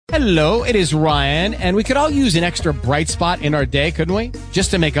Hello, it is Ryan, and we could all use an extra bright spot in our day, couldn't we? Just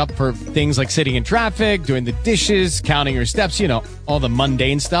to make up for things like sitting in traffic, doing the dishes, counting your steps, you know, all the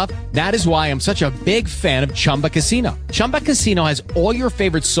mundane stuff. That is why I'm such a big fan of Chumba Casino. Chumba Casino has all your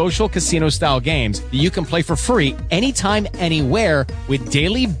favorite social casino-style games that you can play for free anytime, anywhere with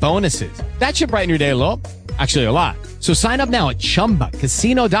daily bonuses. That should brighten your day a little. Actually, a lot. So sign up now at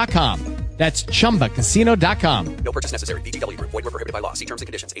ChumbaCasino.com. That's ChumbaCasino.com. No purchase necessary. VGW Group. Void where prohibited by law. See terms and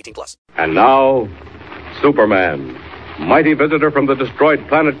conditions. 18+. And now, Superman, mighty visitor from the destroyed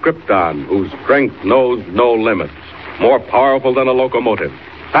planet Krypton, whose strength knows no limits. More powerful than a locomotive,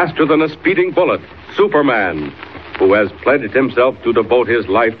 faster than a speeding bullet. Superman, who has pledged himself to devote his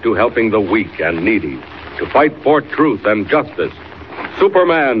life to helping the weak and needy, to fight for truth and justice.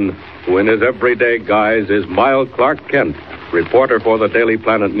 Superman, who in his everyday guise is mild Clark Kent, reporter for the Daily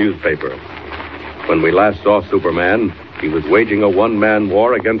Planet newspaper. When we last saw Superman, he was waging a one-man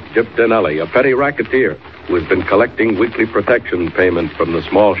war against Chip Dinelli, a petty racketeer who has been collecting weekly protection payments from the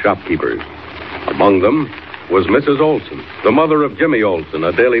small shopkeepers. Among them was Mrs. Olsen, the mother of Jimmy Olsen,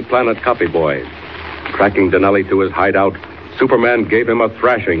 a Daily Planet copyboy. Tracking Dinelli to his hideout, Superman gave him a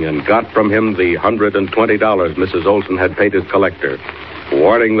thrashing and got from him the $120 Mrs. Olsen had paid his collector,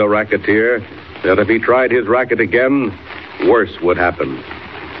 warning the racketeer that if he tried his racket again, worse would happen.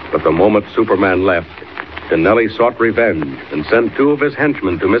 But the moment Superman left, Dinelli sought revenge and sent two of his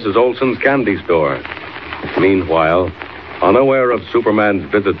henchmen to Mrs. Olsen's candy store. Meanwhile, unaware of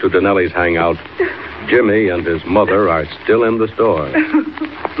Superman's visit to Dinelli's hangout, Jimmy and his mother are still in the store.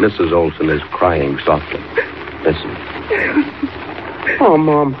 Mrs. Olsen is crying softly. Listen. Oh,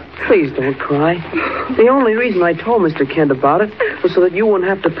 Mom, please don't cry. The only reason I told Mr. Kent about it was so that you wouldn't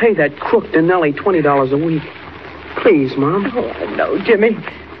have to pay that crook Dinelli $20 a week. Please, Mom. Oh, I know, Jimmy.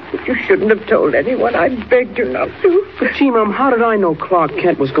 But you shouldn't have told anyone. I begged you not to. But, gee, Mom, how did I know Clark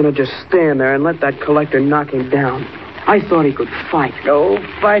Kent was going to just stand there and let that collector knock him down? I thought he could fight. No,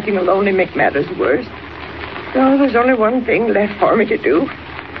 fighting will only make matters worse. No, there's only one thing left for me to do.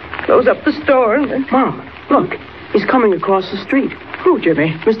 Close up the store and then... Mom, look. He's coming across the street. Who,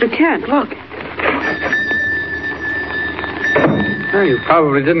 Jimmy? Mr. Kent, look. Well, you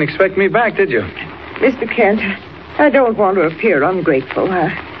probably didn't expect me back, did you? Mr. Kent, I don't want to appear ungrateful.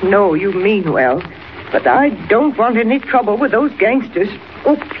 I know you mean well. But I don't want any trouble with those gangsters.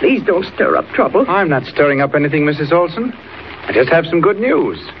 Oh, please don't stir up trouble. I'm not stirring up anything, Mrs. Olsen. I just have some good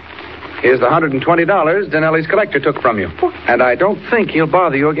news. Here's the $120 Dinelli's collector took from you. And I don't think he'll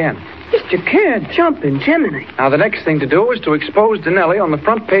bother you again. Mr. Kent, Jumping Gemini. Now, the next thing to do is to expose Dinelli on the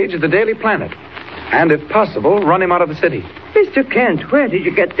front page of the Daily Planet. And, if possible, run him out of the city. Mr. Kent, where did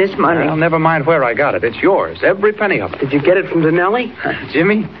you get this money? Well, never mind where I got it. It's yours, every penny of it. Did you get it from Dinelli?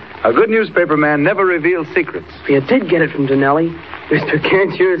 Jimmy, a good newspaper man never reveals secrets. If you did get it from Dinelli, Mr.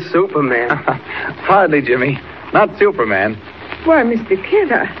 Kent, you're Superman. Hardly, Jimmy. Not Superman. Why, Mr.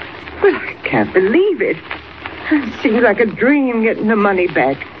 Kent, I can't believe it. It seems like a dream getting the money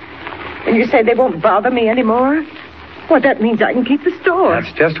back. And you say they won't bother me anymore? Well, that means I can keep the store.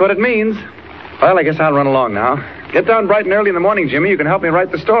 That's just what it means. Well, I guess I'll run along now. Get down bright and early in the morning, Jimmy. You can help me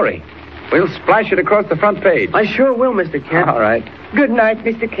write the story. We'll splash it across the front page. I sure will, Mr. Kent. All right. Good night,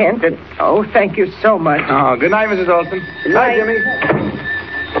 Mr. Kent. And, oh, thank you so much. Oh, good night, Mrs. Olsen. Good night, Jimmy.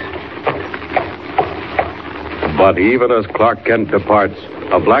 But even as Clark Kent departs,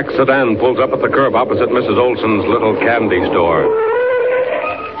 a black sedan pulls up at the curb opposite Mrs. Olsen's little candy store.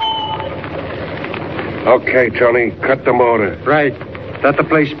 Okay, Tony, cut the motor. Right. That the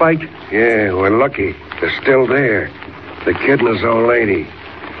place, Spike? Yeah, we're lucky. They're still there. The kid and his old lady.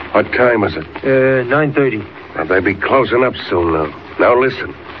 What time is it? 9:30. Well, they'll be closing up soon now. Now,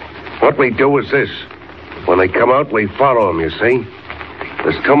 listen. What we do is this. When they come out, we follow them, you see?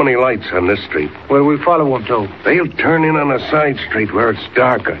 There's too many lights on this street. Where do we follow them to? They'll turn in on a side street where it's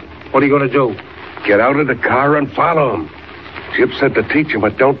darker. What are you going to do? Get out of the car and follow them. Chip said to teach them,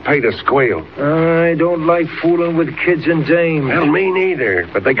 but don't pay to squeal. I don't like fooling with kids and dames. Well, me neither,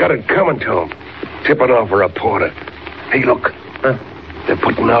 but they got it coming to them. Tipping off a reporter. Hey, look. They're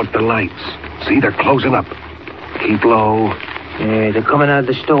putting out the lights. See, they're closing up. Keep low. Yeah, they're coming out of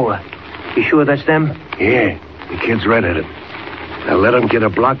the store. You sure that's them? Yeah, the kid's right at it. Now let them get a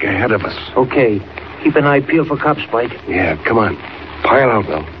block ahead of us. Okay. Keep an eye peeled for cops, Spike. Yeah, come on. Pile out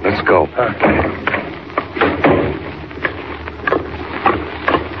now. Let's go.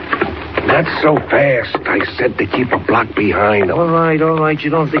 Not so fast. I said to keep a block behind them. All right. You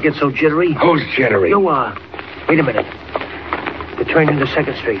don't have to get so jittery. Who's jittery? You are. Wait a minute. They're turning to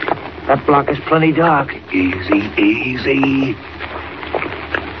 2nd Street. That block is plenty dark. Easy.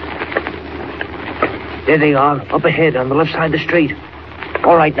 There they are, up ahead on the left side of the street.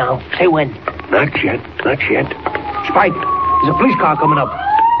 All right now. Say when. Not yet. Spike, there's a police car coming up.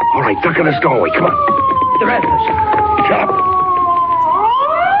 All right, duck in this doorway. Come on. They're after us. Shut up.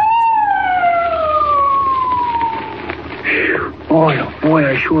 Boy, oh boy,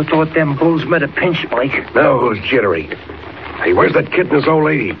 I sure thought them bulls met a pinch, Spike. Now who's jittery? Hey, where's that kid and his old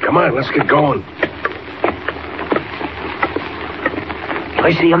lady? Come on, let's get going.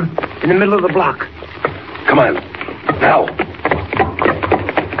 I see him in the middle of the block. Come on. Now.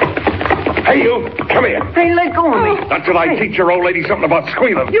 Hey, you. Come here. Hey, let go of me. Not till I teach your old lady something about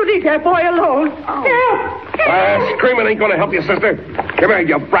squealing. You leave that boy alone. Help! Screaming ain't gonna help you, sister. Come here,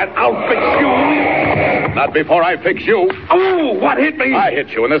 you brat. I'll fix you. Not before I fix you. Oh, what hit me? I hit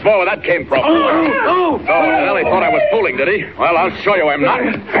you, and there's more where that came from. Oh. Ellie thought I was fooling, did he? Well, I'll show you I'm not.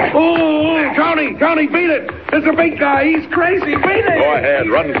 Oh, Johnny, beat it. There's a big guy. He's crazy. Beat it. Go ahead,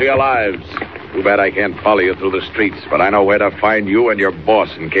 run for your lives. Too bad I can't follow you through the streets, but I know where to find you and your boss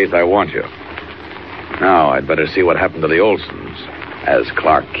in case I want you. Now, I'd better see what happened to the Olsons as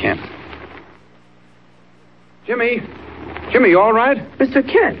Clark Kent. Jimmy, you all right? Mr.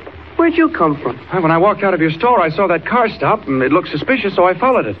 Kent, where'd you come from? When I walked out of your store, I saw that car stop, and it looked suspicious, so I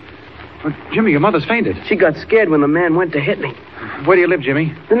followed it. But, Jimmy, your mother's fainted. She got scared when the man went to hit me. Where do you live,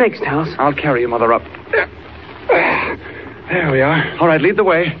 Jimmy? The next house. I'll carry your mother up. There we are. All right, lead the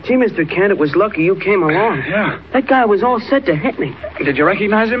way. Gee, Mr. Kent, it was lucky you came along. Yeah. That guy was all set to hit me. Did you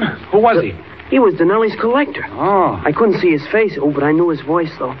recognize him? Who was he? He was Denelli's collector. Oh. I couldn't see his face, but I knew his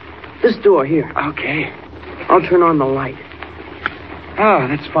voice, though. This door here. Okay. I'll turn on the light. Oh,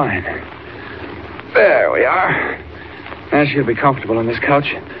 that's fine. There we are. Now she'll be comfortable on this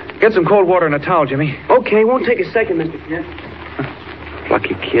couch. Get some cold water and a towel, Jimmy. Okay, won't take a second, Mr. Kent.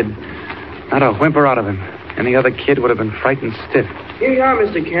 Lucky kid. Not a whimper out of him. Any other kid would have been frightened stiff. Here you are,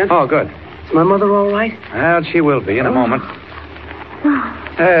 Mr. Kent. Oh, good. Is my mother all right? Well, she will be in a moment.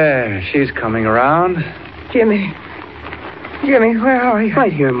 There, she's coming around. Jimmy, where are you?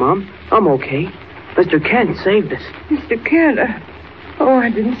 Right here, Mom. I'm okay. Mr. Kent saved us. Mr. Kent, I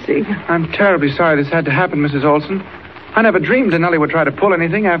didn't see you. I'm terribly sorry this had to happen, Mrs. Olson. I never dreamed Denelli would try to pull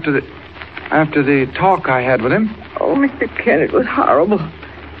anything after the talk I had with him. Oh, Mr. Kent, it was horrible.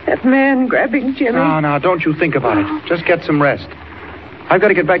 That man grabbing Jimmy. No, don't you think about it. Just get some rest. I've got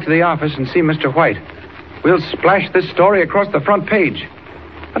to get back to the office and see Mr. White. We'll splash this story across the front page.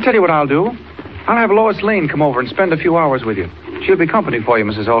 I'll tell you what I'll do. I'll have Lois Lane come over and spend a few hours with you. She'll be company for you,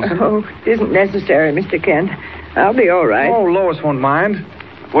 Mrs. Olson. Oh, it isn't necessary, Mr. Kent. I'll be all right. Oh, Lois won't mind.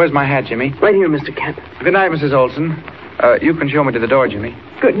 Where's my hat, Jimmy? Right here, Mr. Kent. Good night, Mrs. Olson. You can show me to the door, Jimmy.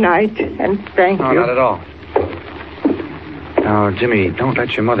 Good night, and thank you. No, not at all. Now, Jimmy, don't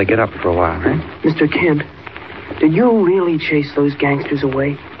let your mother get up for a while, eh? Mr. Kent, did you really chase those gangsters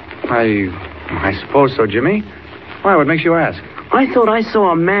away? I suppose so, Jimmy. Why, what makes you ask? I thought I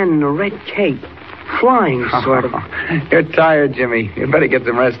saw a man in a red cape. Flying, sort of. You're tired, Jimmy. You'd better get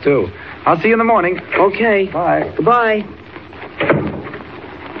some rest, too. I'll see you in the morning. Okay. Bye. Goodbye.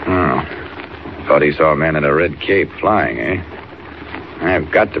 Oh. Thought he saw a man in a red cape flying, eh?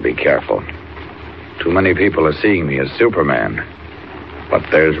 I've got to be careful. Too many people are seeing me as Superman. But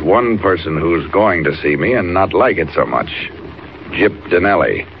there's one person who's going to see me and not like it so much. Gyp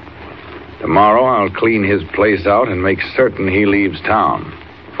Denelli. Tomorrow I'll clean his place out and make certain he leaves town.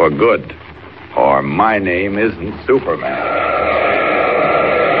 For good. Or my name isn't Superman.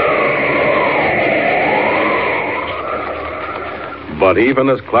 But even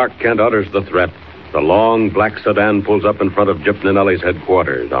as Clark Kent utters the threat, the long black sedan pulls up in front of Gyp Denelli's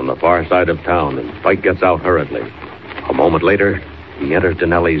headquarters on the far side of town, and Spike gets out hurriedly. A moment later, he enters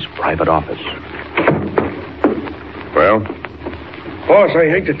Denelli's private office. Well? Boss, I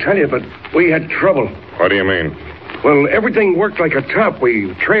hate to tell you, but we had trouble. What do you mean? Well, everything worked like a top.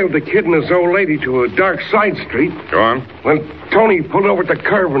 We trailed the kid and his old lady to a dark side street. Go on. When Tony pulled over at the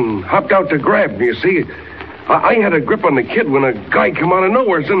curb and hopped out to grab me, you see, I had a grip on the kid when a guy come out of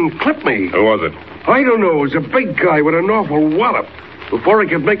nowhere and clipped me. Who was it? I don't know. It was a big guy with an awful wallop. Before I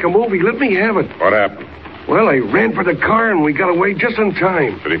could make a move, he let me have it. What happened? Well, I ran for the car and we got away just in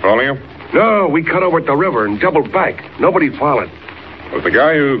time. Did he follow you? No, we cut over at the river and doubled back. Nobody followed. Was the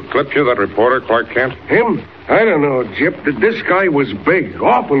guy who clipped you that reporter, Clark Kent? Him? I don't know, Gyp. This guy was big.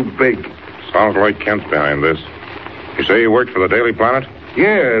 Awful big. Sounds like Kent's behind this. You say he worked for the Daily Planet?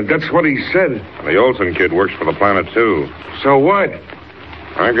 Yeah, that's what he said. And the Olsen kid works for the Planet, too. So what?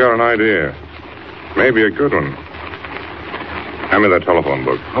 I got an idea. Maybe a good one. Hand me that telephone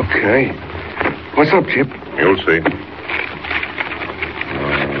book. Okay. What's up, Gyp? You'll see.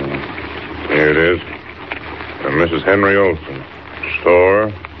 Here it is. From Mrs. Henry Olsen.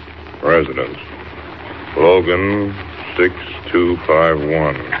 Store, residence. Logan,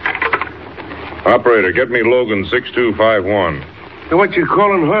 6251. Operator, get me Logan 6251. Now, what you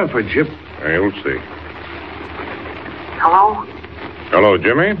calling her for, Jip? You'll see. Hello? Hello,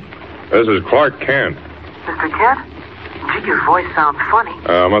 Jimmy. This is Clark Kent. Mr. Kent? Gee, your voice sounds funny.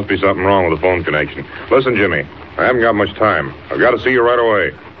 Must be something wrong with the phone connection. Listen, Jimmy, I haven't got much time. I've got to see you right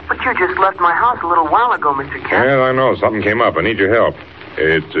away. But you just left my house a little while ago, Mr. Kent. Yeah, I know. Something came up. I need your help.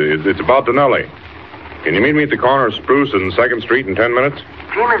 It's about Denelli. Can you meet me at the corner of Spruce and 2nd Street in 10 minutes?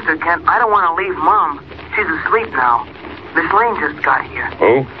 Gee, Mr. Kent, I don't want to leave Mom. She's asleep now. Miss Lane just got here.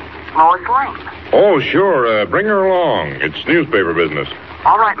 Who? Lois Lane. Oh, sure. Bring her along. It's newspaper business.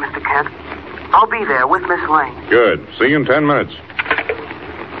 All right, Mr. Kent. I'll be there with Miss Lane. Good. See you in 10 minutes.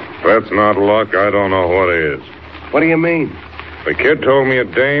 If that's not luck, I don't know what is. What do you mean? The kid told me a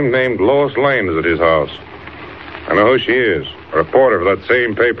dame named Lois Lane is at his house. I know who she is. A reporter for that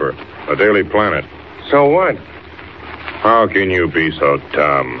same paper, the Daily Planet. So what? How can you be so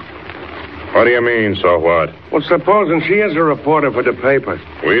dumb? What do you mean, so what? Well, supposing she is a reporter for the paper.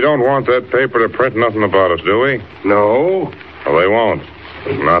 We don't want that paper to print nothing about us, do we? No. Well, they won't.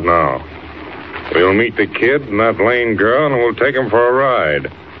 Not now. We'll meet the kid and that Lane girl, and we'll take them for a ride.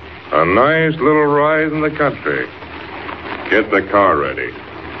 A nice little ride in the country. Get the car ready.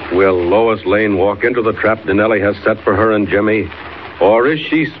 Will Lois Lane walk into the trap Denelli has set for her and Jimmy? Or is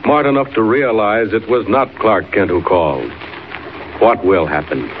she smart enough to realize it was not Clark Kent who called? What will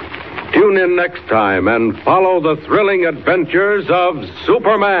happen? Tune in next time and follow the thrilling adventures of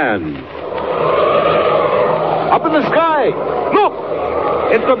Superman. Up in the sky! Look!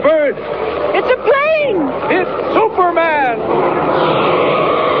 It's a bird! It's a plane! It's Superman!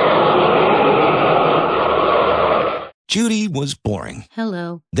 Judy was boring.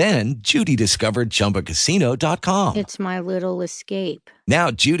 Hello. Then Judy discovered ChumbaCasino.com. It's my little escape. Now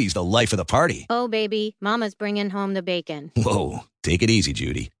Judy's the life of the party. Oh, baby, mama's bringing home the bacon. Whoa, take it easy,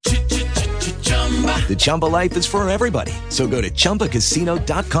 Judy. The Chumba life is for everybody. So go to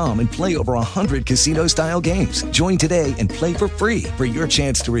ChumbaCasino.com and play over 100 casino-style games. Join today and play for free for your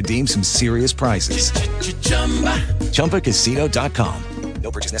chance to redeem some serious prizes. ChumbaCasino.com. No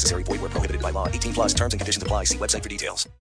purchase necessary. Void where prohibited by law. 18 plus terms and conditions apply. See website for details.